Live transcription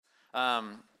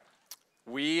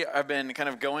We have been kind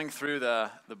of going through the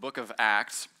book of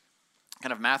Acts,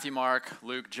 kind of Matthew, Mark,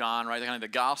 Luke, John, right? Kind of the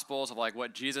Gospels of like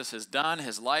what Jesus has done,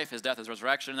 his life, his death, his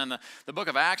resurrection. And then the book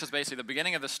of Acts is basically the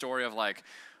beginning of the story of like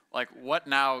what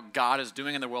now God is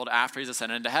doing in the world after he's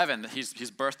ascended into heaven. He's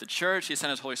birthed the church, he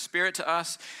sent his Holy Spirit to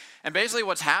us. And basically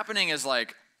what's happening is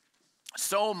like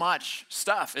so much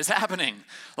stuff is happening.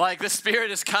 Like the Spirit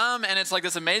has come and it's like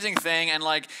this amazing thing, and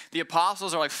like the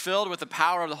apostles are like filled with the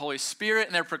power of the Holy Spirit,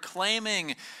 and they're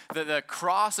proclaiming the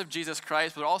cross of Jesus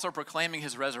Christ, but also proclaiming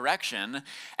his resurrection.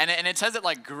 And it says that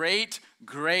like great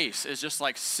grace is just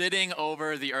like sitting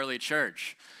over the early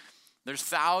church. There's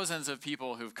thousands of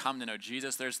people who've come to know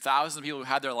Jesus. There's thousands of people who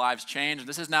had their lives changed.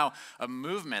 This is now a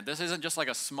movement. This isn't just like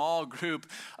a small group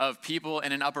of people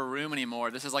in an upper room anymore.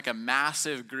 This is like a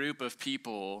massive group of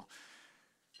people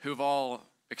who've all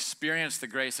experienced the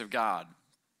grace of God,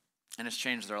 and it's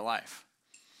changed their life.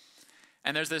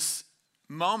 And there's this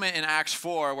moment in Acts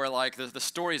 4 where like the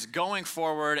story is going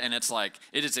forward, and it's like,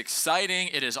 it is exciting,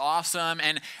 it is awesome,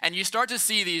 and you start to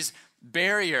see these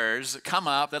barriers come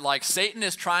up that like Satan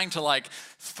is trying to like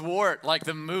thwart like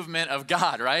the movement of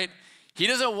God, right? He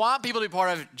doesn't want people to be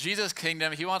part of Jesus'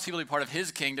 kingdom. He wants people to be part of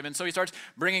his kingdom. And so he starts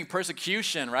bringing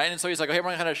persecution, right? And so he's like, okay, we're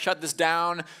going to kind of shut this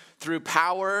down through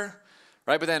power,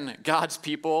 right? But then God's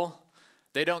people,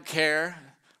 they don't care,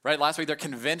 right? Last week, they're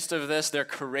convinced of this. They're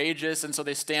courageous. And so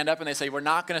they stand up and they say, we're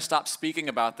not going to stop speaking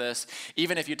about this,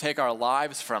 even if you take our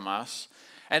lives from us.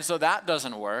 And so that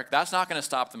doesn't work. That's not going to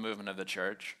stop the movement of the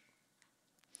church.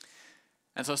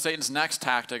 And so Satan's next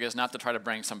tactic is not to try to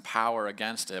bring some power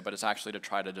against it, but it's actually to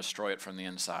try to destroy it from the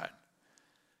inside.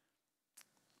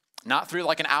 Not through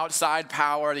like an outside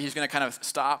power that he's going to kind of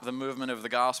stop the movement of the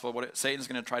gospel. What Satan's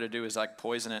going to try to do is like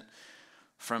poison it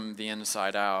from the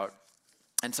inside out.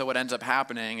 And so what ends up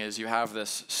happening is you have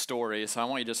this story. So I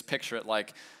want you to just picture it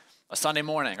like a Sunday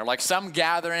morning, or like some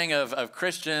gathering of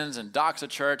Christians and Doxa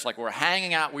Church, like we're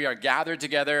hanging out, we are gathered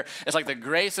together. It's like the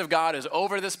grace of God is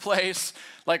over this place,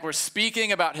 like we're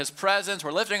speaking about his presence,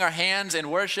 we're lifting our hands in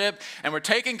worship, and we're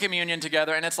taking communion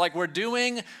together, and it's like we're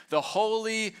doing the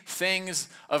holy things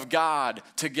of God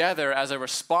together as a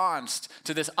response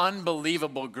to this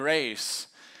unbelievable grace.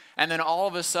 And then all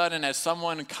of a sudden, as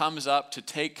someone comes up to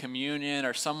take communion,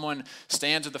 or someone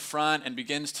stands at the front and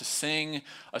begins to sing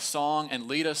a song and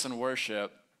lead us in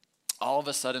worship, all of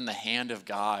a sudden the hand of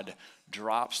God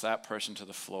drops that person to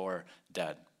the floor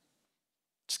dead.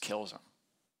 Just kills them.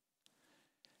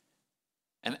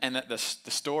 And that the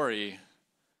story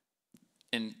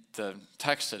in the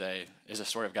text today is a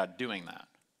story of God doing that.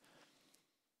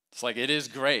 It's like it is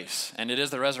grace, and it is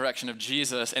the resurrection of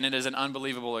Jesus, and it is an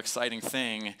unbelievable, exciting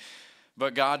thing.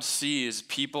 But God sees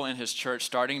people in his church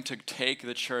starting to take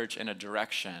the church in a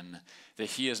direction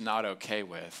that he is not okay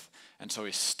with, and so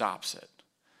he stops it.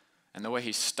 And the way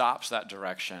he stops that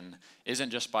direction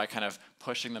isn't just by kind of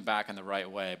pushing them back in the right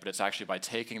way, but it's actually by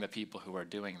taking the people who are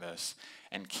doing this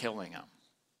and killing them.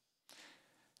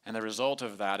 And the result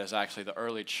of that is actually the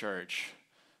early church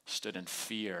stood in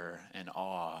fear and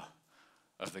awe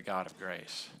of the God of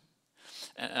grace.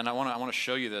 And I want to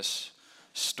show you this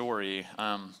story.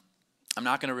 I'm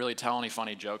not going to really tell any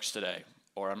funny jokes today,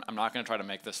 or I'm not going to try to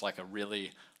make this like a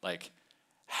really like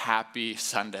happy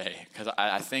Sunday, because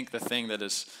I think the thing that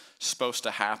is supposed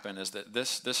to happen is that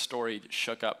this story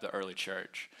shook up the early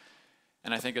church.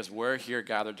 And I think as we're here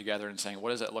gathered together and saying, what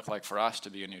does it look like for us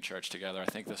to be a new church together? I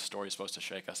think this story is supposed to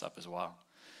shake us up as well.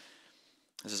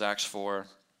 This is Acts 4,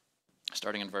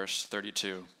 starting in verse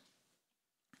 32.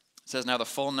 It says, now the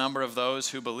full number of those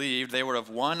who believed, they were of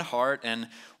one heart and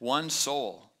one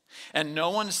soul. And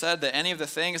no one said that any of the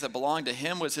things that belonged to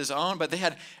him was his own, but they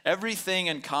had everything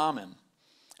in common.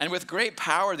 And with great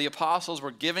power, the apostles were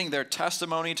giving their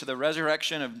testimony to the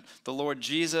resurrection of the Lord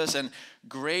Jesus, and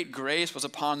great grace was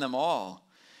upon them all.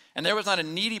 And there was not a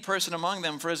needy person among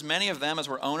them, for as many of them as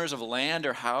were owners of land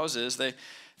or houses,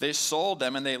 they sold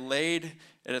them, and they laid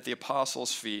it at the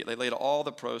apostles' feet. They laid all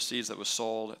the proceeds that was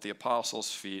sold at the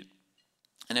apostles' feet,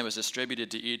 and it was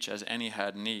distributed to each as any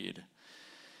had need.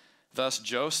 Thus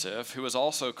Joseph, who was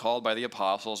also called by the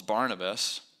apostles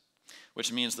Barnabas,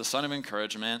 which means the son of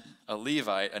encouragement, a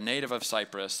Levite, a native of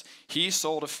Cyprus, he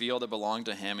sold a field that belonged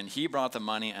to him, and he brought the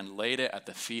money and laid it at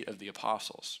the feet of the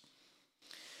apostles.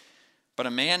 But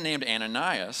a man named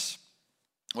Ananias,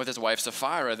 with his wife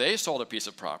Sapphira, they sold a piece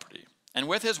of property. And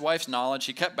with his wife's knowledge,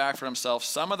 he kept back for himself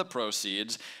some of the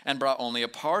proceeds and brought only a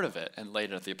part of it and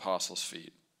laid it at the apostles'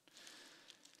 feet.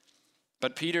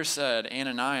 But Peter said,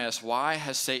 Ananias, why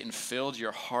has Satan filled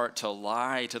your heart to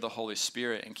lie to the Holy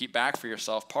Spirit and keep back for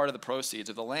yourself part of the proceeds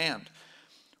of the land?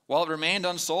 While it remained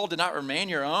unsold, did not remain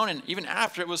your own? And even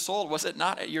after it was sold, was it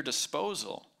not at your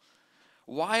disposal?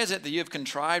 Why is it that you have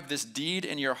contrived this deed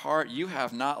in your heart? You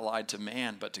have not lied to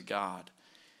man, but to God."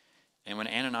 And when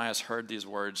Ananias heard these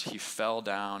words, he fell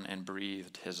down and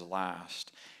breathed his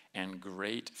last, and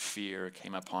great fear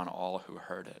came upon all who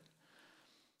heard it.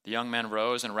 The young men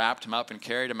rose and wrapped him up and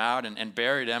carried him out and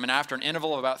buried him. And after an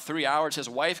interval of about 3 hours, his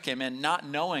wife came in, not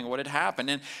knowing what had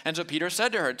happened. And so Peter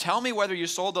said to her, "Tell me whether you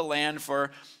sold the land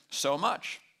for so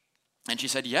much." And she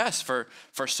said, "Yes, for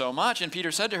so much." And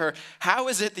Peter said to her, "How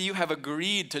is it that you have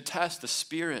agreed to test the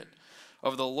Spirit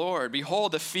of the Lord?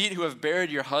 Behold, the feet who have buried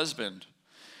your husband,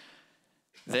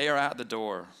 they are at the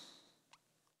door,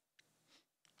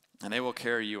 and they will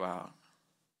carry you out."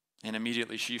 And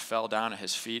immediately she fell down at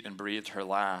his feet and breathed her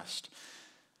last.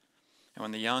 And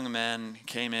when the young men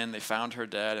came in, they found her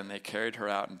dead, and they carried her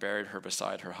out and buried her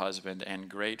beside her husband. And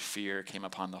great fear came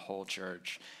upon the whole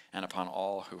church and upon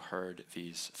all who heard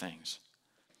these things.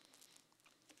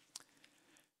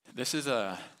 This is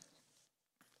a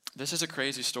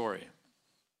crazy story.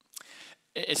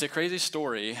 It's a crazy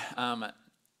story,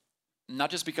 not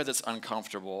just because it's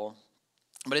uncomfortable,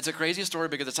 but it's a crazy story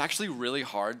because it's actually really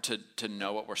hard to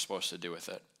know what we're supposed to do with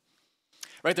it.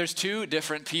 Right, there's two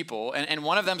different people, and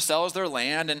one of them sells their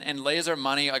land and lays their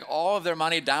money, like all of their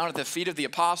money, down at the feet of the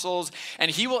apostles, and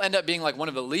he will end up being like one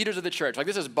of the leaders of the church. Like,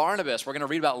 this is Barnabas, we're going to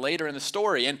read about later in the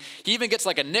story, and he even gets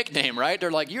like a nickname, right?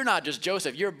 They're like, "You're not just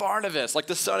Joseph, you're Barnabas," like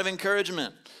the son of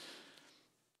encouragement.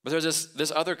 But there's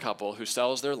this other couple who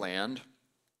sells their land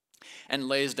and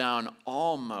lays down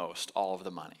almost all of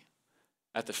the money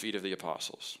at the feet of the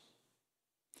apostles,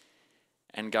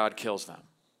 and God kills them.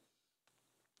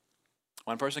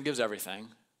 One person gives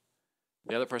everything.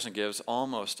 The other person gives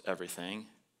almost everything.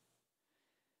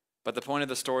 But the point of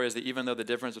the story is that even though the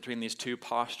difference between these two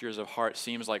postures of heart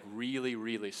seems like really,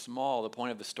 really small, the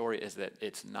point of the story is that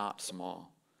it's not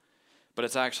small. But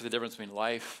it's actually the difference between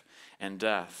life and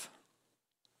death.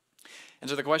 And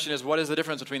so the question is, what is the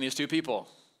difference between these two people?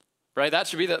 Right? That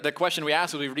should be the question we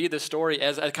ask as we read this story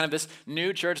as kind of this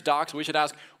new church docs. We should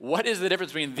ask, what is the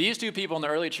difference between these two people in the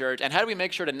early church, and how do we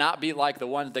make sure to not be like the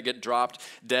ones that get dropped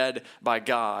dead by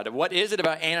God? What is it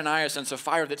about Ananias and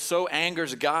Sapphira that so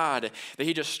angers God that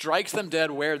he just strikes them dead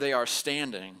where they are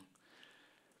standing?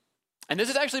 And this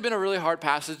has actually been a really hard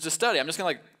passage to study. I'm just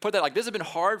going to put that this has been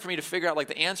hard for me to figure out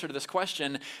the answer to this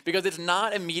question because it's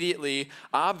not immediately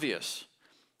obvious.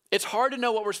 It's hard to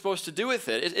know what we're supposed to do with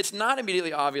it. It's not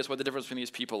immediately obvious what the difference between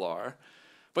these people are.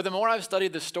 But the more I've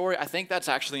studied this story, I think that's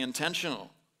actually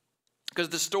intentional. Because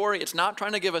the story, it's not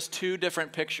trying to give us two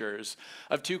different pictures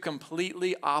of two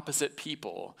completely opposite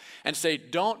people and say,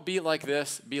 don't be like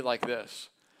this, be like this.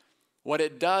 What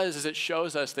it does is it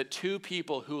shows us that two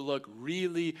people who look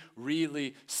really,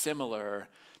 really similar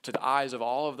to the eyes of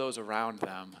all of those around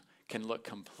them can look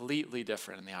completely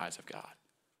different in the eyes of God.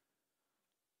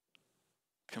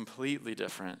 Completely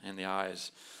different in the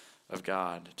eyes of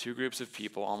God. Two groups of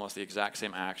people, almost the exact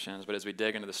same actions, but as we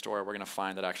dig into the story, we're going to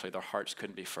find that actually their hearts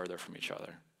couldn't be further from each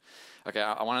other. Okay,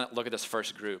 I want to look at this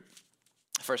first group.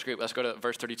 Let's go to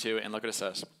verse 32 and look what it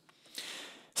says. It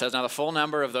says, "Now the full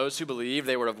number of those who believed,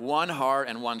 they were of one heart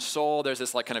and one soul." There's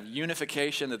this kind of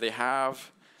unification that they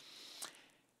have.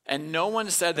 "And no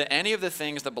one said that any of the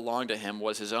things that belonged to him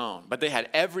was his own, but they had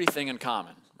everything in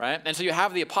common." Right? And so you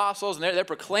have the apostles, and they're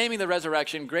proclaiming the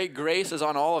resurrection. Great grace is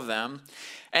on all of them.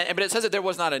 But it says that there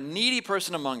was not a needy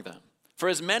person among them. For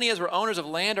as many as were owners of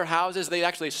land or houses, they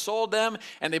actually sold them,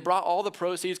 and they brought all the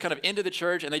proceeds kind of into the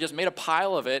church, and they just made a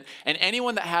pile of it, and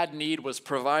anyone that had need was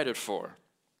provided for.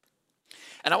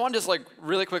 And I want to just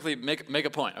really quickly make a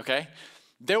point, okay?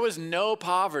 There was no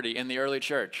poverty in the early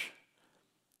church.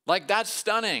 That's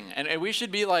stunning, and we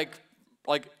should be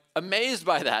amazed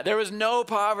by that. There was no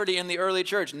poverty in the early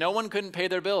church. No one couldn't pay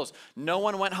their bills. No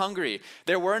one went hungry.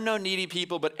 There were no needy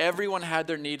people, but everyone had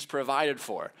their needs provided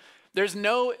for. There's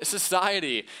no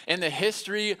society in the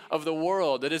history of the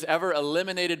world that has ever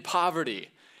eliminated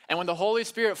poverty. And when the Holy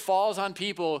Spirit falls on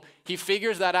people, he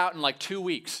figures that out in 2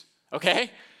 weeks,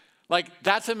 okay?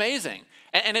 That's amazing.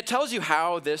 And it tells you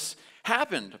how this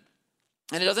happened.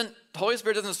 And the Holy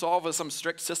Spirit doesn't solve with some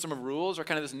strict system of rules or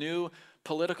kind of this new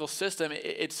political system.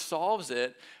 It solves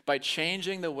it by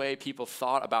changing the way people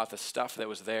thought about the stuff that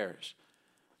was theirs.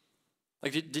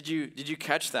 Did you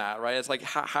catch that, right? It's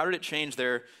how did it change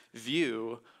their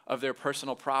view of their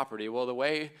personal property? Well, the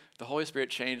way the Holy Spirit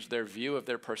changed their view of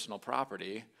their personal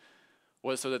property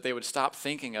was so that they would stop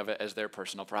thinking of it as their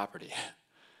personal property.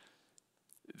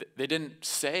 They didn't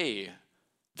say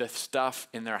the stuff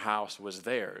in their house was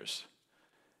theirs.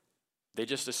 They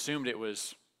just assumed it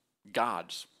was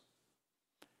God's.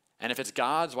 And if it's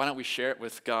God's, why don't we share it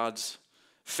with God's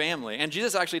family? And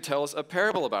Jesus actually tells a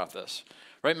parable about this,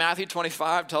 right? Matthew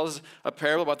 25 tells a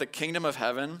parable about the kingdom of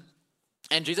heaven.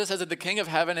 And Jesus says that the king of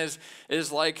heaven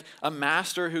is like a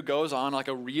master who goes on like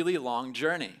a really long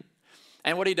journey.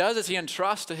 And what he does is he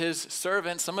entrusts to his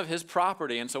servants some of his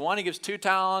property. And so one he gives 2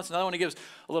 talents, another one he gives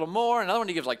a little more, another one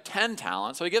he gives like 10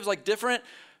 talents. So he gives like different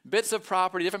bits of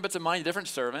property, different bits of money, different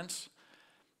servants.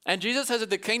 And Jesus says that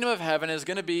the kingdom of heaven is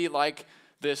going to be like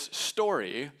this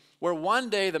story where one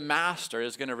day the master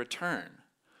is going to return.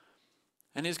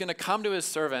 And he's going to come to his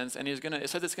servants and it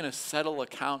says it's going to settle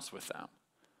accounts with them.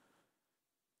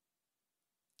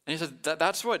 And he says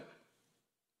that's what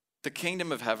the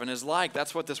kingdom of heaven is like.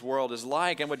 That's what this world is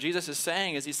like. And what Jesus is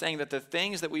saying is he's saying that the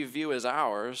things that we view as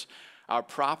ours, our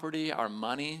property, our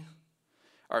money,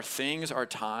 our things, our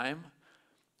time,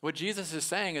 what Jesus is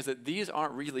saying is that these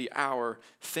aren't really our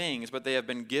things, but they have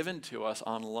been given to us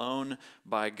on loan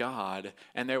by God,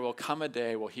 and there will come a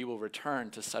day where he will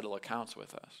return to settle accounts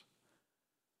with us.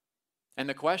 And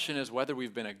the question is whether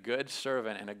we've been a good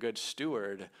servant and a good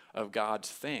steward of God's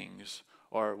things,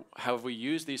 or have we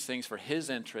used these things for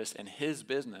his interest and his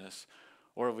business,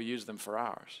 or have we used them for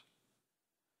ours?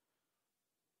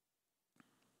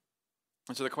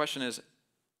 And so the question is,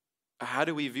 how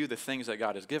do we view the things that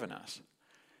God has given us?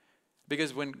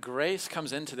 Because when grace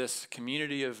comes into this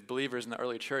community of believers in the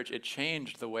early church, it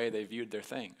changed the way they viewed their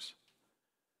things.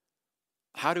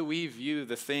 How do we view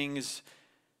the things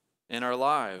in our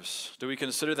lives? Do we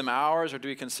consider them ours or do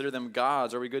we consider them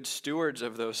God's? Are we good stewards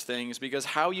of those things? Because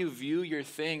how you view your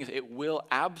things, it will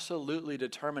absolutely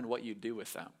determine what you do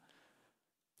with them.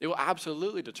 It will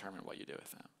absolutely determine what you do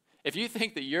with them. If you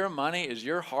think that your money is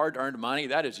your hard-earned money,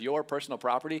 that is your personal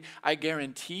property, I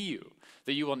guarantee you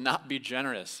that you will not be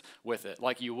generous with it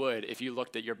like you would if you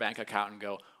looked at your bank account and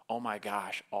go, oh my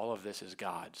gosh, all of this is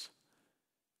God's,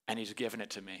 and he's given it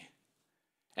to me.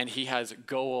 And he has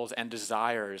goals and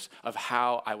desires of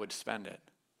how I would spend it.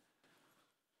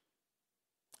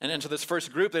 And so this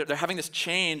first group, they're having this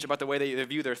change about the way they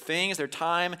view their things, their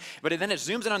time, but then it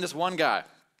zooms in on this one guy.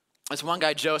 This one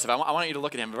guy, Joseph. I want you to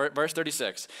look at him. Verse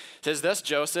 36. It says, this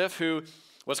Joseph, who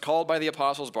was called by the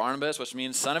apostles Barnabas, which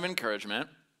means son of encouragement,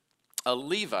 a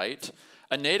Levite,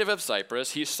 a native of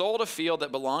Cyprus, he sold a field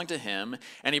that belonged to him,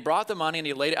 and he brought the money and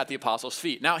he laid it at the apostles'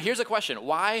 feet. Now, here's a question.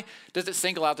 Why does it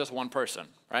single out this one person,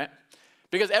 right?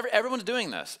 Because everyone's doing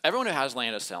this. Everyone who has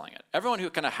land is selling it. Everyone who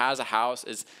kind of has a house,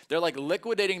 they're like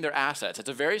liquidating their assets. It's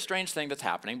a very strange thing that's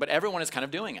happening, but everyone is kind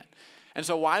of doing it. And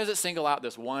so why does it single out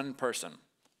this one person?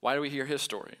 Why do we hear his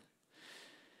story?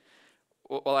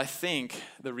 Well, I think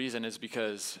the reason is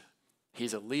because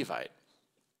he's a Levite.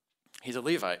 He's a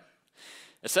Levite.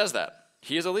 It says that.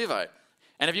 He is a Levite.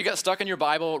 And if you got stuck in your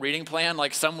Bible reading plan,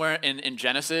 like somewhere in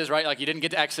Genesis, right? Like you didn't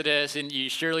get to Exodus and you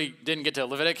surely didn't get to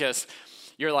Leviticus,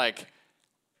 you're like,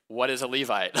 what is a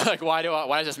Levite? Like, why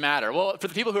does this matter? Well, for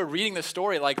the people who are reading this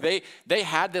story, like they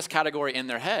had this category in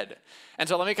their head. And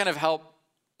so let me kind of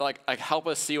help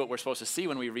us see what we're supposed to see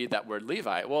when we read that word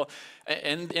Levite. Well,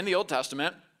 in the Old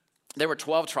Testament, there were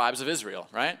 12 tribes of Israel,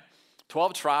 right?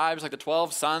 12 tribes, like the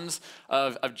 12 sons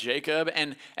of Jacob.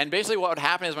 And basically what would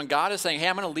happen is when God is saying, hey,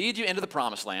 I'm going to lead you into the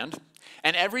promised land,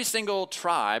 and every single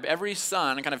tribe, every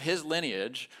son, kind of his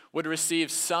lineage, would receive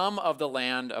some of the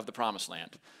land of the promised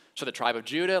land. So the tribe of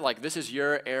Judah, like this is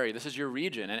your area, this is your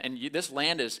region, and this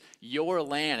land is your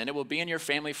land, and it will be in your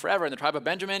family forever. And the tribe of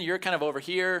Benjamin, you're kind of over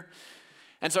here.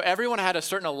 And so everyone had a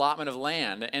certain allotment of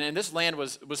land, and this land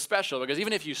was special because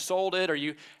even if you sold it or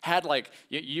you had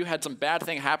you had some bad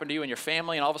thing happen to you and your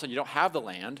family, and all of a sudden you don't have the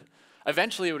land,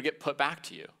 eventually it would get put back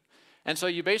to you. And so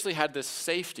you basically had this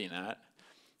safety net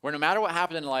where no matter what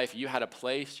happened in life, you had a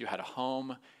place, you had a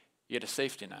home, you had a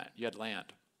safety net, you had land.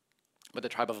 But the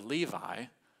tribe of Levites,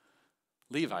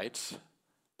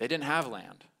 they didn't have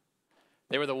land.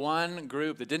 They were the one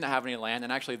group that didn't have any land,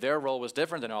 and actually their role was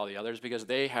different than all the others because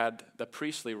they had the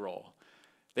priestly role.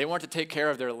 They weren't to take care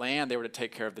of their land, they were to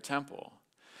take care of the temple.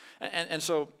 And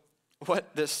so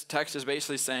what this text is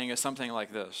basically saying is something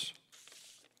like this.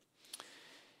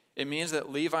 It means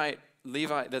that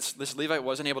this Levite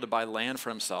wasn't able to buy land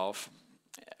for himself.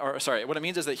 What it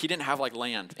means is that he didn't have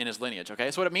land in his lineage,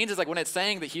 okay? So what it means is when it's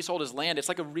saying that he sold his land, it's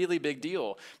like a really big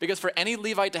deal. Because for any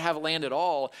Levite to have land at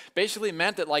all basically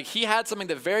meant that he had something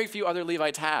that very few other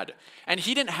Levites had. And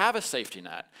he didn't have a safety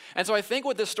net. And so I think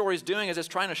what this story is doing is it's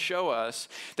trying to show us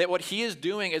that what he is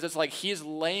doing is it's like he is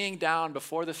laying down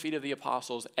before the feet of the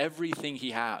apostles everything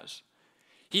he has.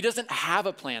 He doesn't have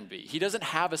a plan B. He doesn't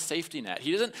have a safety net.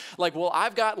 He doesn't like, well,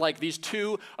 I've got like these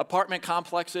 2 apartment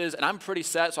complexes and I'm pretty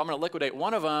set, so I'm going to liquidate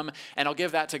one of them and I'll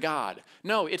give that to God.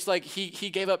 No, it's like he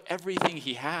gave up everything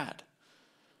he had.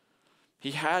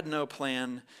 He had no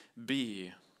plan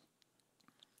B.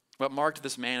 What marked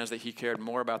this man is that he cared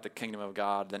more about the kingdom of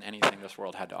God than anything this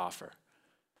world had to offer.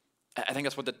 I think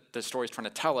that's what the story is trying to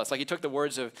tell us. Like, he took the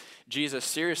words of Jesus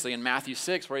seriously in Matthew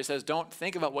 6, where he says, don't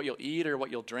think about what you'll eat or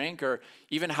what you'll drink or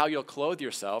even how you'll clothe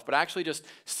yourself, but actually just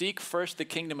seek first the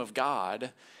kingdom of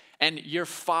God, and your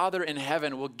Father in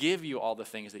heaven will give you all the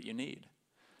things that you need.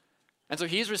 And so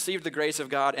he's received the grace of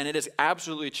God, and it has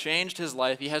absolutely changed his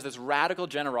life. He has this radical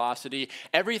generosity.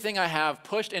 Everything I have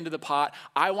pushed into the pot,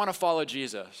 I want to follow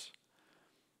Jesus.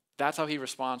 That's how he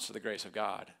responds to the grace of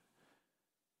God.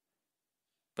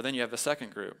 But then you have the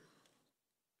second group.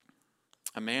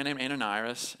 A man named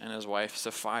Ananias and his wife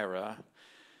Sapphira,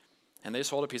 and they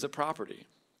sold a piece of property.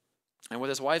 And with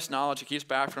his wife's knowledge, he keeps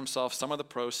back for himself some of the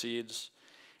proceeds,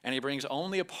 and he brings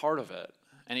only a part of it,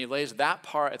 and he lays that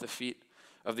part at the feet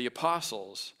of the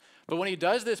apostles. But when he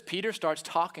does this, Peter starts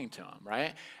talking to him,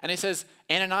 right? And he says,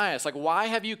 Ananias, like, why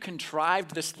have you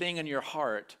contrived this thing in your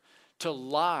heart to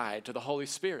lie to the Holy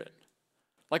Spirit?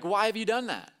 Like, why have you done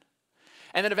that?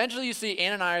 And then eventually you see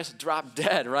Ananias drop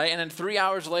dead, right? And then 3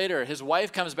 hours later, his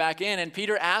wife comes back in, and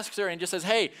Peter asks her and just says,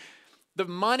 hey, the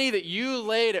money that you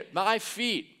laid at my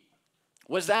feet,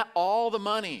 was that all the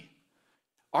money?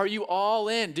 Are you all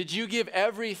in? Did you give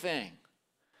everything?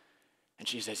 And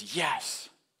she says, yes.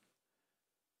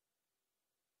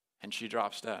 And she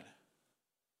drops dead.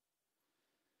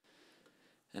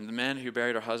 And the men who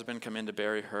buried her husband come in to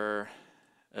bury her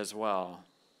as well.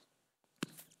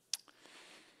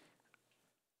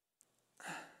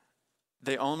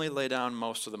 They only lay down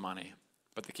most of the money,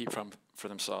 but they keep for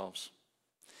themselves.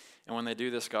 And when they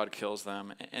do this, God kills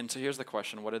them. And so here's the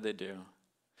question, what did they do?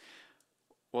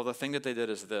 Well, the thing that they did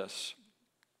is this.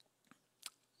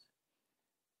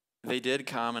 They did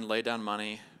come and lay down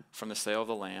money from the sale of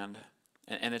the land.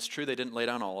 And it's true, they didn't lay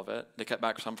down all of it. They kept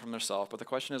back some from themselves. But the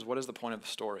question is, what is the point of the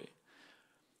story?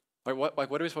 What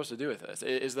are we supposed to do with this?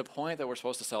 Is the point that we're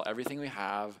supposed to sell everything we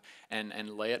have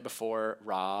and lay it before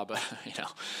Rob?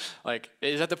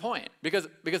 Is that the point? Because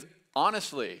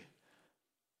honestly,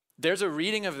 there's a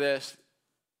reading of this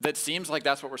that seems like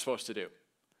that's what we're supposed to do.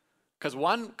 Because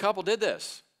one couple did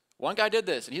this. One guy did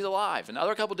this, and he's alive. And the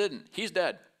other couple didn't. He's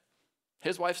dead.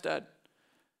 His wife's dead.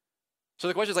 So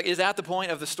the question is, is that the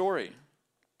point of the story?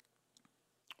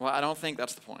 Well, I don't think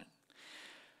that's the point.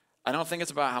 I don't think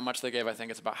it's about how much they gave. I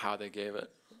think it's about how they gave it.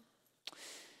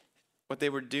 What they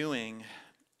were doing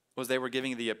was they were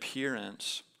giving the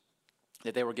appearance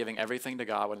that they were giving everything to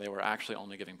God when they were actually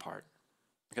only giving part.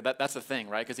 Okay, that's the thing,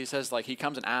 right? Because he says, he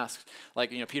comes and asks,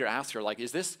 Peter asks her,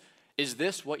 is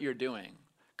this what you're doing?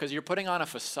 Because you're putting on a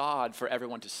facade for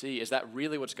everyone to see. Is that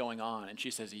really what's going on? And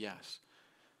she says, yes.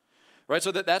 Right,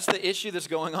 so that's the issue that's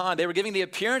going on. They were giving the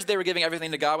appearance they were giving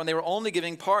everything to God when they were only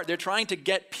giving part. They're trying to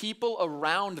get people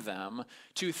around them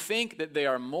to think that they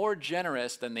are more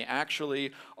generous than they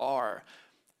actually are.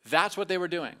 That's what they were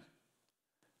doing,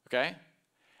 okay?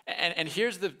 And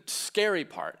here's the scary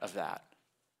part of that.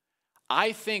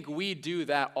 I think we do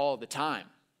that all the time,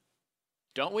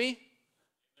 don't we?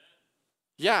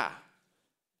 Yeah.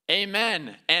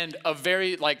 Amen. And a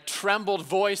very trembled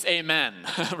voice, amen,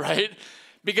 right?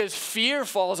 Because fear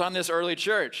falls on this early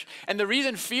church. And the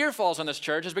reason fear falls on this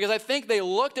church is because I think they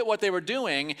looked at what they were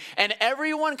doing, and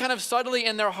everyone kind of subtly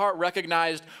in their heart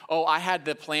recognized, oh, I had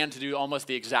the plan to do almost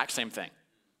the exact same thing.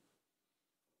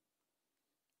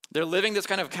 They're living this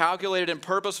kind of calculated and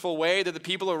purposeful way that the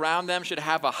people around them should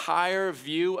have a higher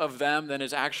view of them than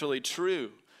is actually true.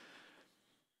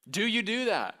 Do you do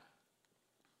that?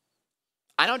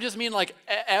 I don't just mean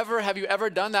have you ever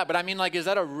done that, but I mean is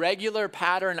that a regular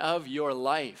pattern of your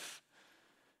life?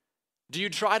 Do you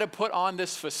try to put on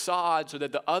this facade so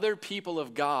that the other people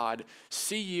of God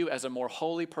see you as a more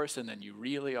holy person than you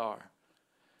really are?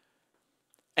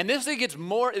 And this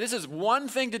is one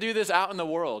thing to do this out in the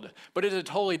world, but it is a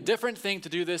totally different thing to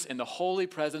do this in the holy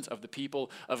presence of the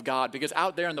people of God. Because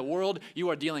out there in the world, you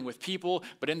are dealing with people,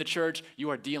 but in the church,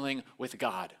 you are dealing with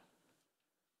God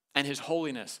and his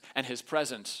holiness and his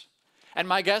presence. And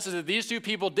my guess is that these two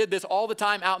people did this all the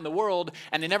time out in the world,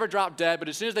 and they never dropped dead, but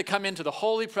as soon as they come into the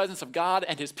holy presence of God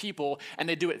and his people, and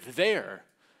they do it there,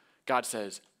 God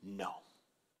says, no.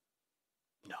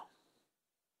 No.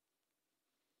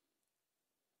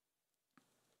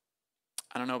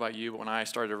 I don't know about you, but when I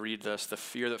started to read this, the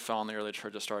fear that fell on the early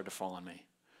church started to fall on me.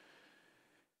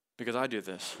 Because I do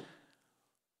this.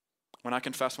 When I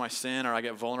confess my sin or I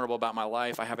get vulnerable about my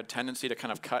life, I have a tendency to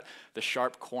kind of cut the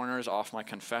sharp corners off my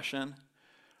confession.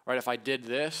 Right? If I did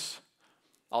this,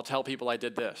 I'll tell people I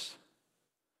did this.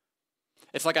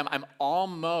 It's like I'm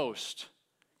almost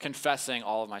confessing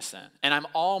all of my sin. And I'm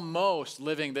almost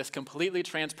living this completely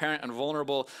transparent and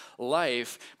vulnerable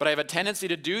life, but I have a tendency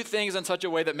to do things in such a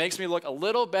way that makes me look a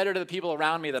little better to the people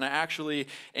around me than I actually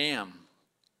am.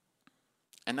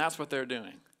 And that's what they're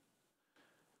doing.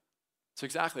 It's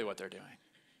exactly what they're doing.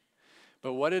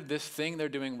 But what did this thing they're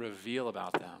doing reveal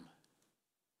about them?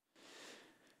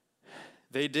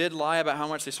 They did lie about how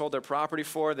much they sold their property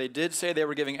for. They did say they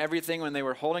were giving everything when they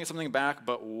were holding something back,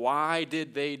 but why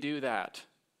did they do that?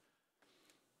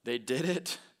 They did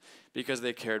it because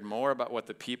they cared more about what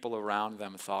the people around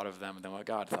them thought of them than what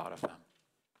God thought of them.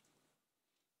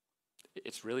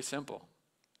 It's really simple.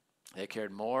 They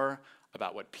cared more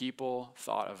about what people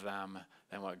thought of them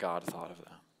than what God thought of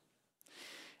them.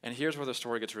 And here's where the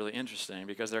story gets really interesting,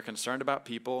 because they're concerned about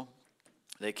people.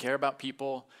 They care about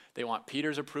people. They want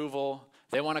Peter's approval.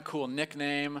 They want a cool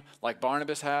nickname like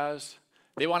Barnabas has.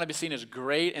 They want to be seen as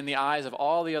great in the eyes of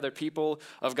all the other people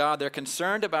of God. They're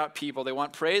concerned about people. They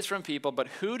want praise from people. But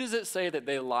who does it say that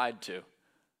they lied to?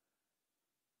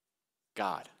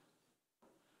 God,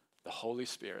 the Holy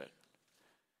Spirit.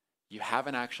 You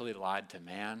haven't actually lied to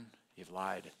man. You've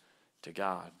lied to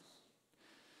God.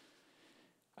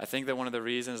 I think that one of the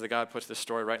reasons that God puts this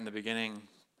story right in the beginning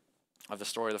of the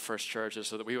story of the first church is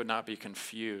so that we would not be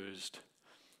confused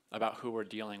about who we're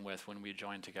dealing with when we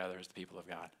join together as the people of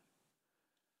God.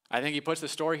 I think he puts the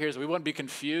story here so we wouldn't be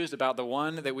confused about the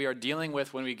one that we are dealing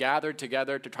with when we gather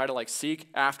together to try to seek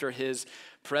after his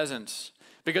presence.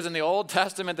 Because in the Old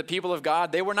Testament, the people of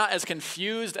God, they were not as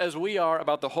confused as we are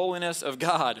about the holiness of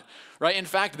God, right? In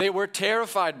fact, they were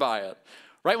terrified by it,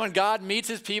 right? When God meets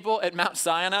his people at Mount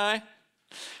Sinai,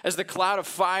 as the cloud of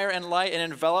fire and light and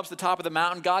envelops the top of the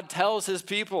mountain, God tells his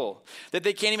people that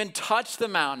they can't even touch the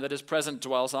mountain that his presence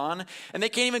dwells on, and they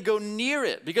can't even go near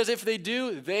it, because if they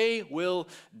do, they will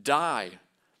die.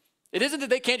 It isn't that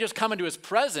they can't just come into his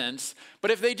presence,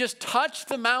 but if they just touch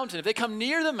the mountain, if they come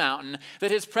near the mountain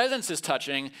that his presence is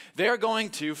touching, they're going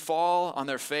to fall on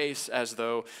their face as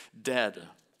though dead.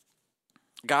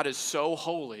 God is so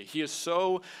holy. He is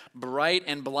so bright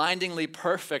and blindingly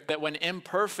perfect that when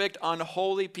imperfect,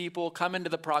 unholy people come into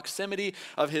the proximity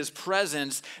of his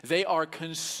presence, they are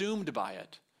consumed by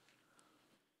it.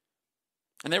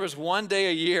 And there was one day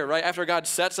a year, right after God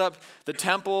sets up the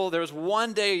temple, there was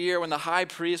one day a year when the high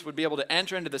priest would be able to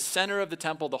enter into the center of the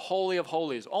temple, the Holy of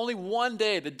Holies. Only one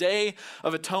day, the Day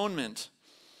of Atonement.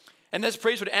 And this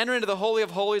priest would enter into the Holy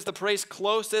of Holies, the place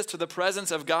closest to the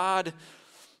presence of God.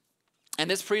 And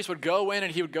this priest would go in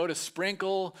and he would go to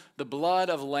sprinkle the blood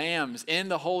of lambs in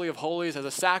the Holy of Holies as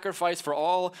a sacrifice for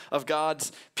all of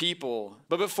God's people.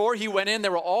 But before he went in,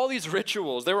 there were all these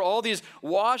rituals. There were all these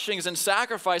washings and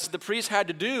sacrifices the priest had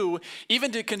to do,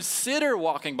 even to consider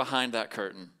walking behind that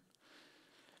curtain.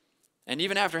 And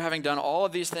even after having done all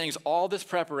of these things, all this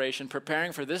preparation,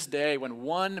 preparing for this day when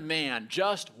one man,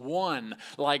 just one,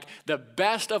 like the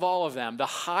best of all of them, the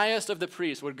highest of the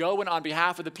priests, would go in on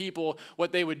behalf of the people,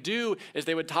 what they would do is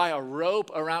they would tie a rope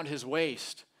around his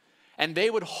waist. And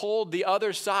they would hold the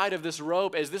other side of this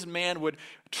rope as this man would,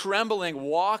 trembling,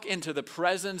 walk into the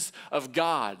presence of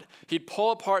God. He'd pull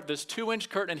apart this 2-inch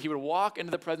curtain and he would walk into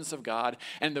the presence of God.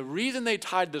 And the reason they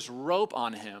tied this rope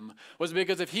on him was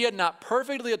because if he had not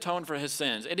perfectly atoned for his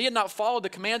sins and he had not followed the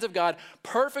commands of God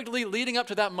perfectly leading up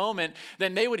to that moment,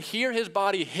 then they would hear his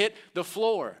body hit the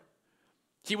floor.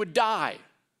 He would die.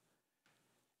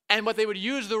 And what they would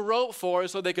use the rope for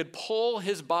is so they could pull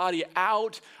his body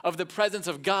out of the presence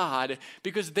of God,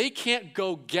 because they can't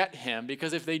go get him,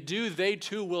 because if they do, they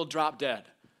too will drop dead.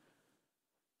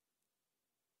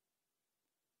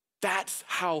 That's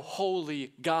how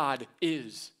holy God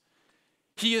is.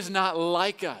 He is not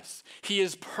like us. He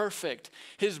is perfect.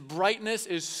 His brightness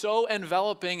is so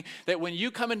enveloping that when you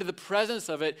come into the presence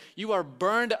of it, you are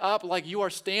burned up like you are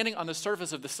standing on the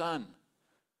surface of the sun.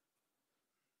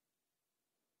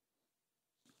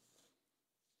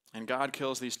 And God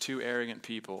kills these two arrogant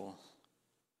people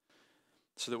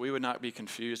so that we would not be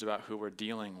confused about who we're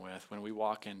dealing with when we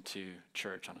walk into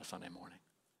church on a Sunday morning.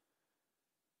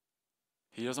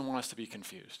 He doesn't want us to be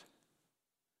confused.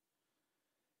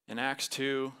 In Acts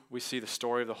 2, we see the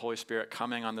story of the Holy Spirit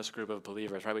coming on this group of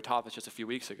believers, right? We taught this just a few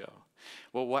weeks ago.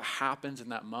 Well, what happens in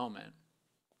that moment?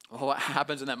 Well, what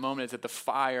happens in that moment is that the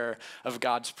fire of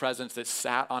God's presence that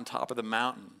sat on top of the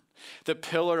mountain, the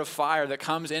pillar of fire that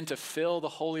comes in to fill the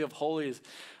Holy of Holies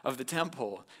of the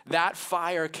temple, that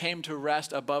fire came to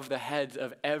rest above the heads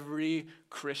of every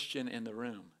Christian in the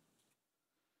room.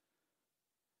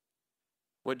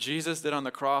 What Jesus did on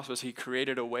the cross was he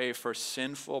created a way for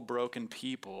sinful, broken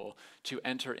people to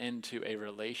enter into a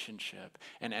relationship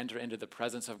and enter into the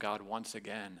presence of God once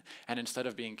again. And instead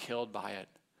of being killed by it,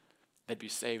 they'd be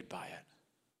saved by it.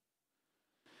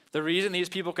 The reason these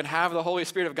people can have the Holy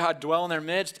Spirit of God dwell in their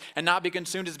midst and not be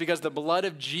consumed is because the blood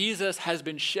of Jesus has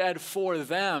been shed for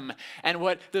them. And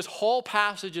what this whole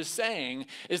passage is saying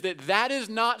is that that is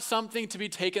not something to be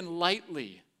taken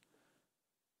lightly.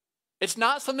 It's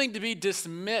not something to be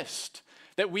dismissed,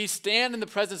 that we stand in the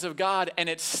presence of God and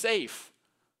it's safe.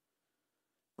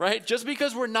 Right? Just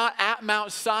because we're not at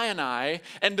Mount Sinai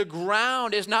and the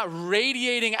ground is not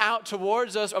radiating out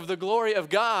towards us of the glory of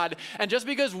God, and just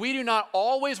because we do not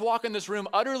always walk in this room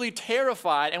utterly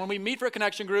terrified, and when we meet for a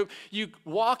connection group, you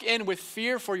walk in with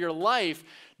fear for your life,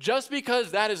 just because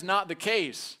that is not the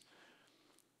case,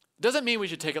 doesn't mean we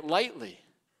should take it lightly.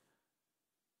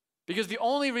 Because the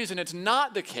only reason it's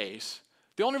not the case,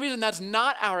 the only reason that's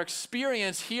not our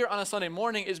experience here on a Sunday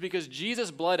morning is because Jesus'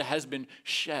 blood has been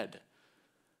shed.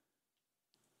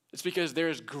 It's because there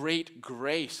is great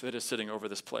grace that is sitting over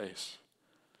this place.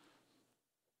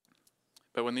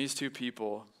 But when these two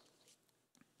people,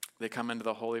 they come into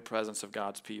the holy presence of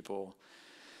God's people,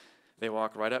 they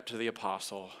walk right up to the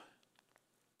apostle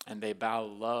and they bow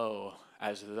low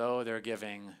as though they're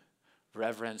giving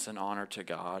reverence and honor to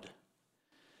God.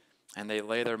 And they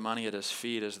lay their money at his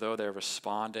feet as though they're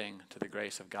responding to the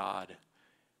grace of God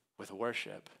with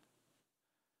worship.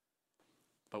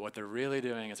 But what they're really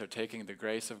doing is they're taking the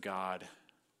grace of God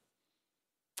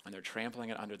and they're trampling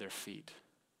it under their feet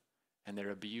and they're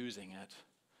abusing it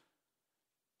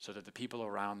so that the people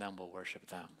around them will worship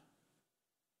them.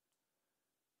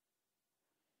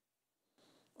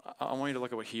 I want you to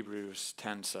look at what Hebrews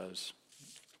 10 says.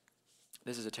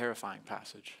 This is a terrifying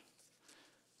passage,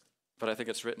 but I think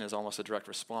it's written as almost a direct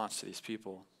response to these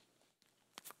people.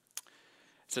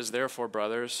 It says, "Therefore,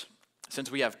 brothers, since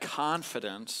we have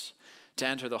confidence to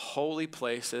enter the holy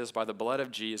places by the blood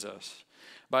of Jesus,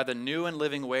 by the new and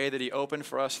living way that he opened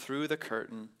for us through the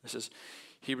curtain." This is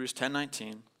Hebrews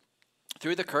 10:19.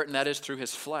 "Through the curtain, that is through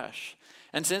his flesh.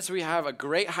 And since we have a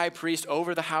great high priest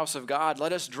over the house of God,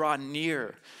 let us draw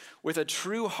near with a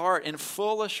true heart in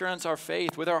full assurance our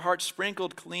faith, with our hearts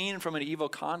sprinkled clean from an evil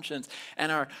conscience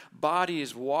and our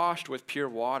bodies washed with pure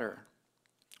water.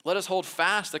 Let us hold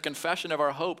fast the confession of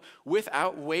our hope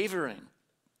without wavering.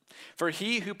 For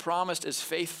he who promised is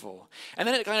faithful." And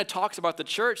then it kind of talks about the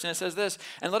church, and it says this,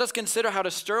 "And let us consider how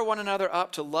to stir one another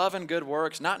up to love and good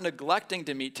works, not neglecting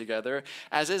to meet together,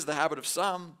 as is the habit of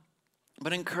some,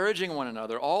 but encouraging one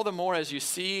another, all the more as you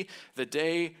see the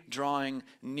day drawing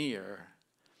near.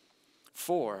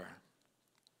 For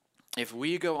if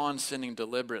we go on sinning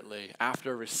deliberately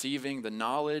after receiving the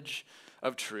knowledge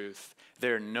of truth,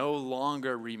 there no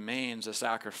longer remains a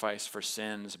sacrifice for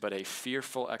sins, but a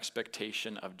fearful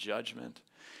expectation of judgment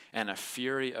and a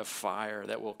fury of fire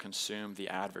that will consume the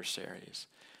adversaries.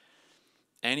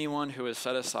 Anyone who has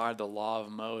set aside the law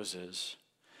of Moses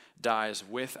dies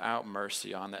without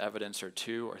mercy on the evidence of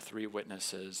 2 or 3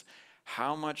 witnesses.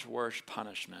 How much worse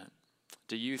punishment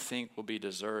do you think will be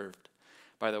deserved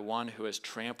by the one who has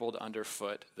trampled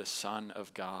underfoot the Son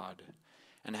of God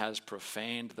and has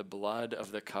profaned the blood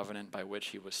of the covenant by which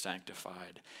he was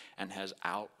sanctified and has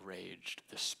outraged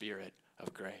the Spirit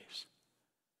of grace?"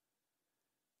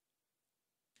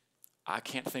 I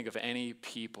can't think of any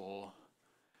people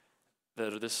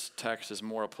that this text is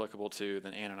more applicable to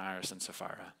than Ananias and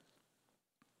Sapphira.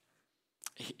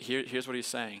 Here's what he's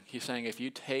saying. He's saying if you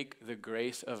take the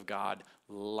grace of God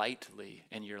lightly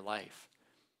in your life,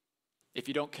 if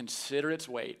you don't consider its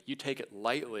weight, you take it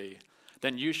lightly,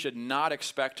 then you should not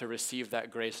expect to receive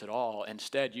that grace at all.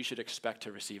 Instead, you should expect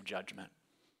to receive judgment.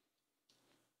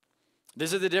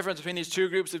 This is the difference between these two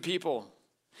groups of people.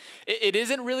 It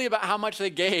isn't really about how much they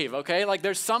gave, okay? Like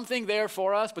there's something there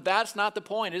for us, but that's not the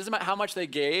point. It isn't about how much they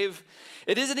gave.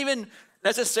 It isn't even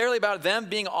necessarily about them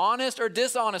being honest or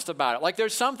dishonest about it. Like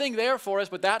there's something there for us,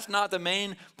 but that's not the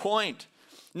main point.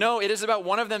 No, it is about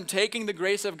one of them taking the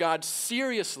grace of God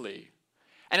seriously.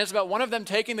 And it's about one of them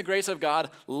taking the grace of God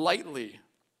lightly.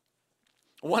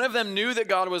 One of them knew that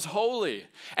God was holy,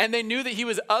 and they knew that he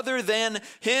was other than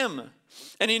him.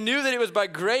 And he knew that it was by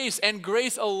grace and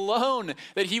grace alone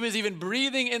that he was even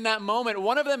breathing in that moment.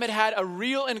 One of them had had a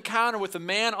real encounter with the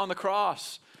man on the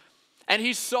cross. And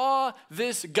he saw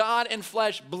this God in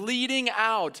flesh bleeding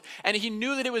out, and he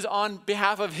knew that it was on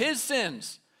behalf of his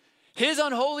sins, his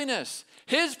unholiness,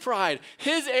 his pride,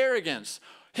 his arrogance,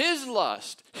 his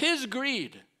lust, his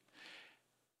greed.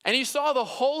 And he saw the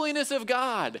holiness of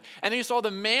God, and he saw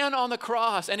the man on the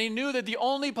cross, and he knew that the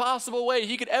only possible way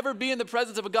he could ever be in the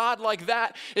presence of a God like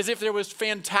that is if there was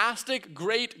fantastic,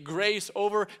 great grace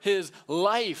over his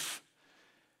life.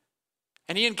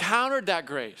 And he encountered that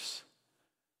grace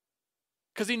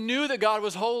because he knew that God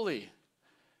was holy,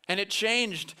 and it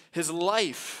changed his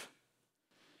life.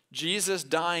 Jesus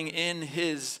dying in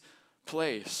his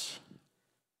place.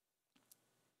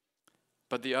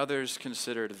 But the others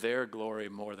considered their glory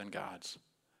more than God's.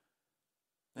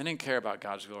 They didn't care about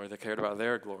God's glory, they cared about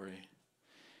their glory.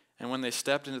 And when they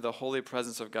stepped into the holy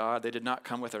presence of God, they did not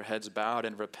come with their heads bowed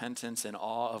in repentance and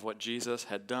awe of what Jesus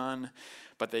had done,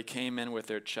 but they came in with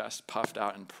their chests puffed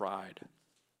out in pride.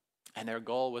 And their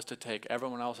goal was to take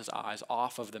everyone else's eyes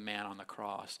off of the man on the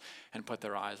cross and put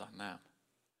their eyes on them.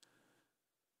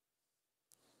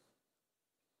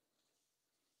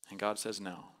 And God says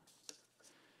no.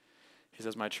 He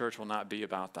says, my church will not be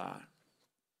about that.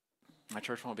 My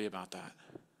church won't be about that.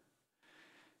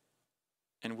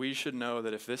 And we should know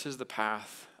that if this is the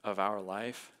path of our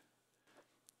life,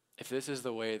 if this is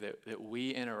the way that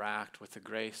we interact with the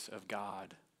grace of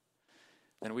God,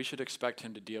 then we should expect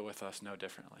him to deal with us no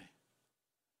differently.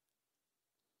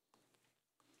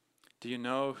 Do you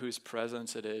know whose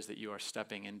presence it is that you are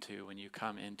stepping into when you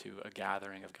come into a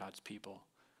gathering of God's people?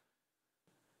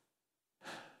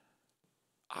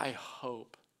 I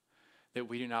hope that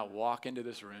we do not walk into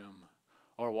this room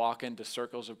or walk into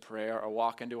circles of prayer or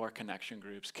walk into our connection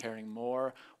groups caring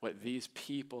more what these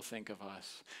people think of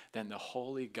us than the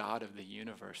holy God of the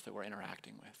universe that we're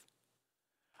interacting with.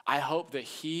 I hope that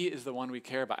he is the one we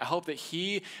care about. I hope that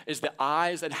he is the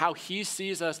eyes and how he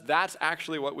sees us. That's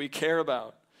actually what we care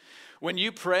about. When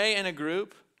you pray in a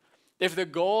group, if the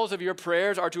goals of your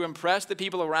prayers are to impress the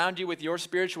people around you with your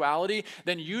spirituality,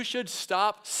 then you should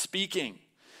stop speaking.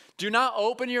 Do not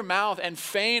open your mouth and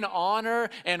feign honor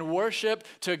and worship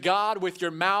to God with your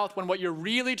mouth when what you're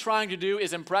really trying to do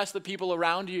is impress the people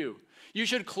around you. You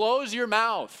should close your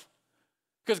mouth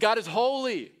because God is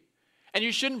holy and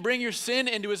you shouldn't bring your sin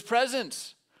into his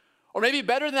presence. Or maybe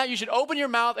better than that, you should open your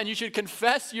mouth and you should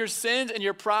confess your sins and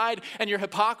your pride and your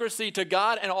hypocrisy to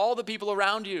God and all the people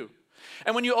around you.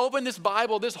 And when you open this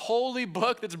Bible, this holy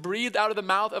book that's breathed out of the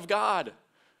mouth of God,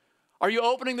 are you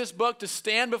opening this book to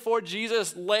stand before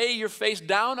Jesus, lay your face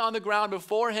down on the ground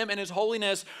before him in his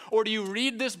holiness? Or do you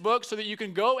read this book so that you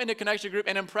can go into connection group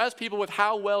and impress people with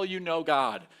how well you know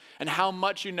God and how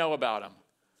much you know about him?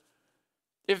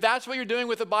 If that's what you're doing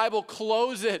with the Bible,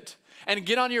 close it and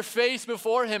get on your face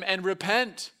before him and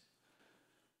repent.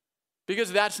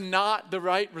 Because that's not the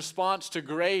right response to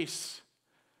grace.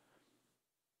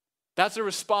 That's a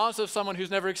response of someone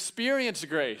who's never experienced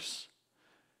grace.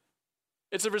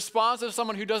 It's a response of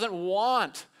someone who doesn't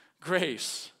want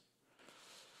grace.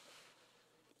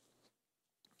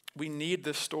 We need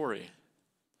this story.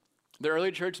 The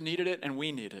early church needed it, and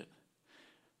we need it.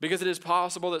 Because it is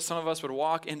possible that some of us would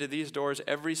walk into these doors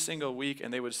every single week,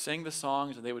 and they would sing the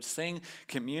songs, and they would sing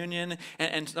communion,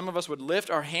 and some of us would lift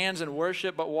our hands in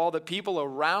worship, but while the people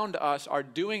around us are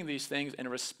doing these things in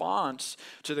response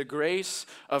to the grace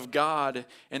of God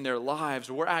in their lives,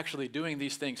 we're actually doing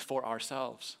these things for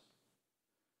ourselves.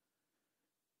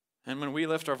 And when we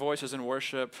lift our voices in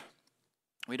worship,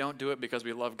 we don't do it because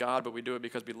we love God, but we do it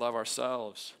because we love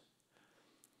ourselves.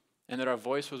 And that our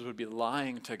voices would be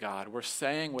lying to God. We're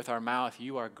saying with our mouth,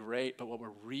 you are great, but what we're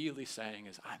really saying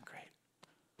is, I'm great.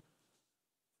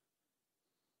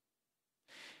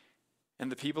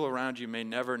 And the people around you may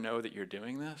never know that you're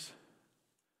doing this,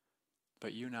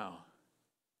 but you know.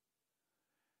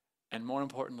 And more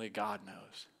importantly, God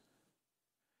knows.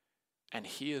 And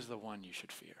he is the one you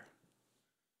should fear.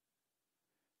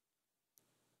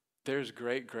 There's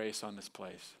great grace on this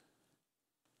place.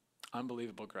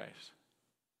 Unbelievable grace.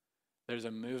 There's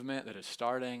a movement that is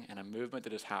starting and a movement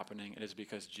that is happening. It is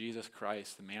because Jesus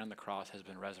Christ, the man on the cross, has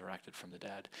been resurrected from the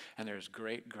dead. And there's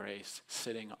great grace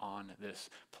sitting on this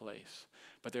place.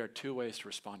 But there are two ways to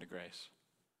respond to grace.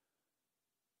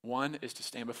 One is to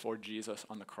stand before Jesus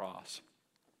on the cross,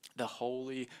 the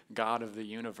holy God of the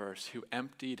universe who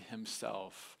emptied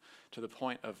himself to the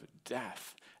point of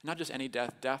death. Not just any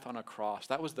death, death on a cross.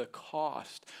 That was the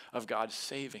cost of God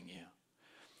saving you.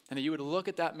 And that you would look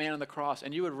at that man on the cross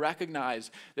and you would recognize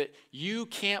that you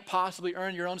can't possibly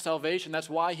earn your own salvation. That's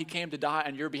why he came to die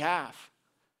on your behalf.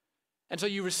 And so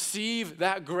you receive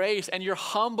that grace and you're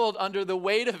humbled under the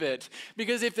weight of it.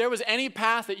 Because if there was any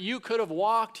path that you could have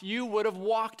walked, you would have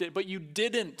walked it, but you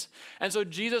didn't. And so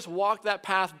Jesus walked that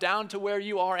path down to where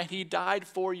you are, and he died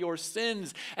for your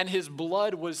sins. And his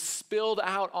blood was spilled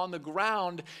out on the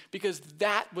ground because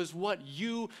that was what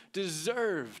you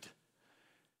deserved.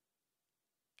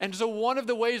 And so one of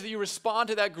the ways that you respond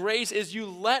to that grace is you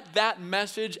let that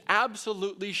message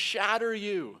absolutely shatter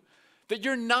you. That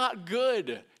you're not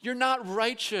good, you're not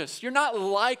righteous, you're not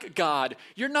like God,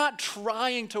 you're not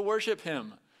trying to worship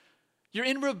him. You're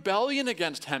in rebellion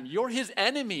against him, you're his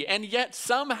enemy, and yet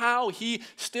somehow he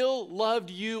still loved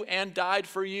you and died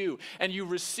for you. And you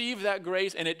receive that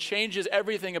grace and it changes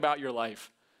everything about your life.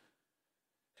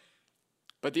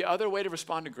 But the other way to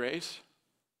respond to grace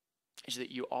is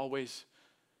that you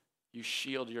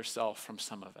shield yourself from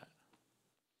some of it.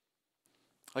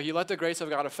 Like you let the grace of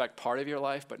God affect part of your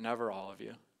life, but never all of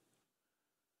you.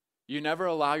 You never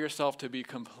allow yourself to be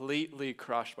completely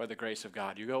crushed by the grace of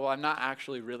God. You go, well, I'm not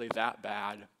actually really that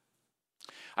bad.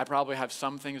 I probably have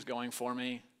some things going for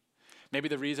me. Maybe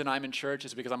the reason I'm in church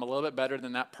is because I'm a little bit better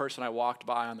than that person I walked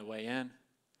by on the way in.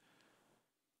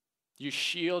 You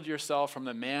shield yourself from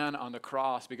the man on the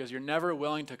cross because you're never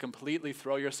willing to completely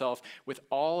throw yourself with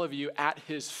all of you at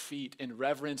his feet in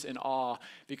reverence and awe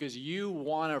because you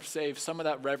want to save some of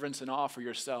that reverence and awe for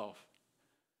yourself.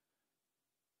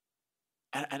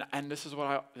 And this is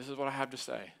what I have to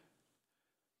say.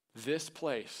 This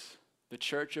place, the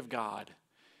church of God,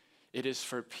 it is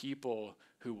for people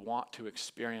who want to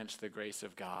experience the grace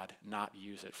of God, not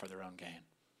use it for their own gain.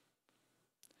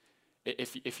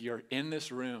 If you're in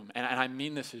this room, and I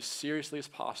mean this as seriously as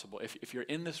possible, if you're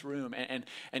in this room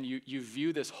and you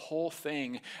view this whole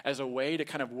thing as a way to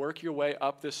kind of work your way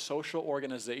up this social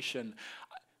organization,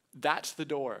 that's the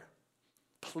door.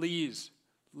 Please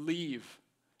leave.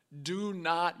 Do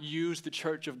not use the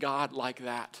church of God like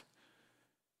that.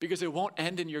 Because it won't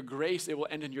end in your grace, it will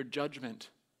end in your judgment.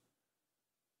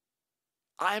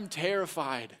 I'm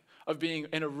terrified of being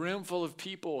in a room full of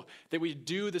people that we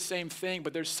do the same thing,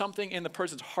 but there's something in the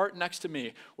person's heart next to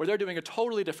me where they're doing a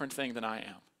totally different thing than I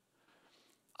am.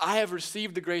 I have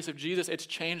received the grace of Jesus. It's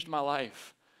changed my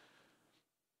life.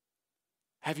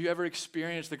 Have you ever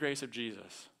experienced the grace of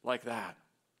Jesus like that?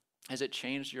 Has it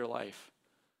changed your life?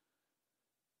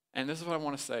 And this is what I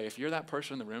want to say. If you're that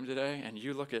person in the room today and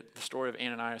you look at the story of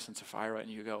Ananias and Sapphira and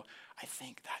you go, I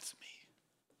think that's me.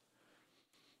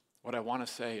 What I want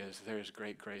to say is there is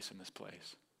great grace in this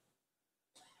place.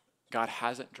 God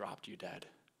hasn't dropped you dead,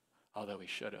 although he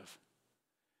should have.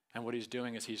 And what he's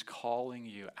doing is he's calling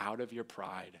you out of your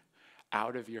pride,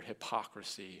 out of your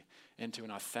hypocrisy, into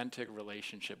an authentic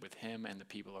relationship with him and the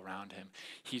people around him.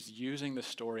 He's using the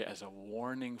story as a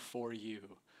warning for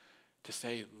you to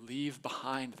say, leave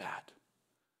behind that.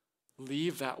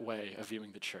 Leave that way of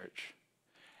viewing the church.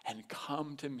 And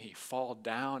come to me, fall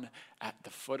down at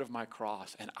the foot of my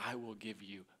cross, and I will give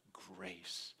you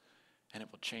grace, and it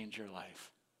will change your life.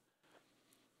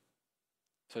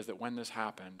 It says that when this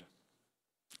happened,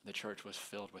 the church was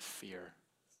filled with fear.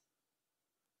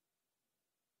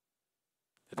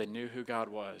 That they knew who God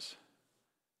was.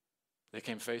 They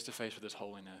came face to face with his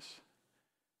holiness,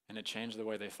 and it changed the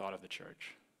way they thought of the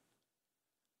church.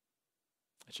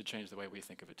 It should change the way we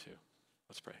think of it too.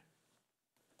 Let's pray.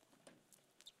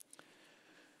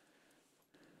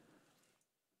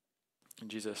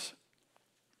 Jesus,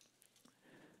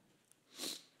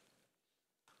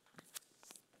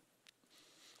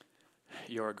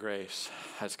 your grace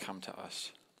has come to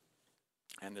us,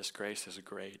 and this grace is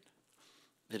great.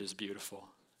 It is beautiful.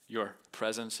 Your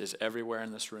presence is everywhere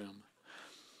in this room,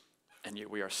 and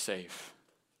yet we are safe.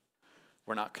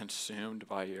 We're not consumed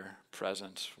by your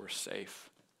presence. We're safe.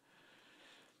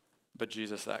 But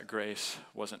Jesus, that grace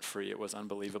wasn't free. It was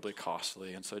unbelievably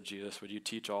costly. And so Jesus, would you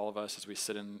teach all of us as we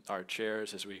sit in our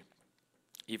chairs, as we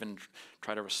even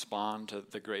try to respond to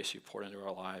the grace you poured into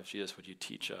our lives. Jesus, would you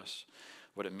teach us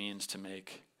what it means to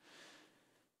make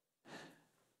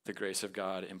the grace of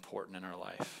God important in our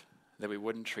life, that we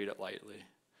wouldn't treat it lightly,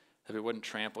 that we wouldn't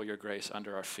trample your grace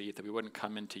under our feet, that we wouldn't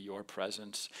come into your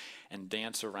presence and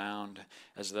dance around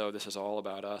as though this is all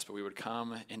about us, but we would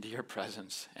come into your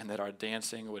presence, and that our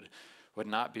dancing would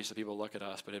not be so people look at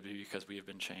us, but it'd be because we have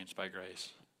been changed by grace.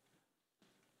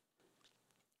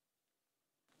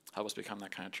 Help us become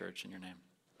that kind of church in your name.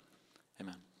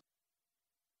 Amen.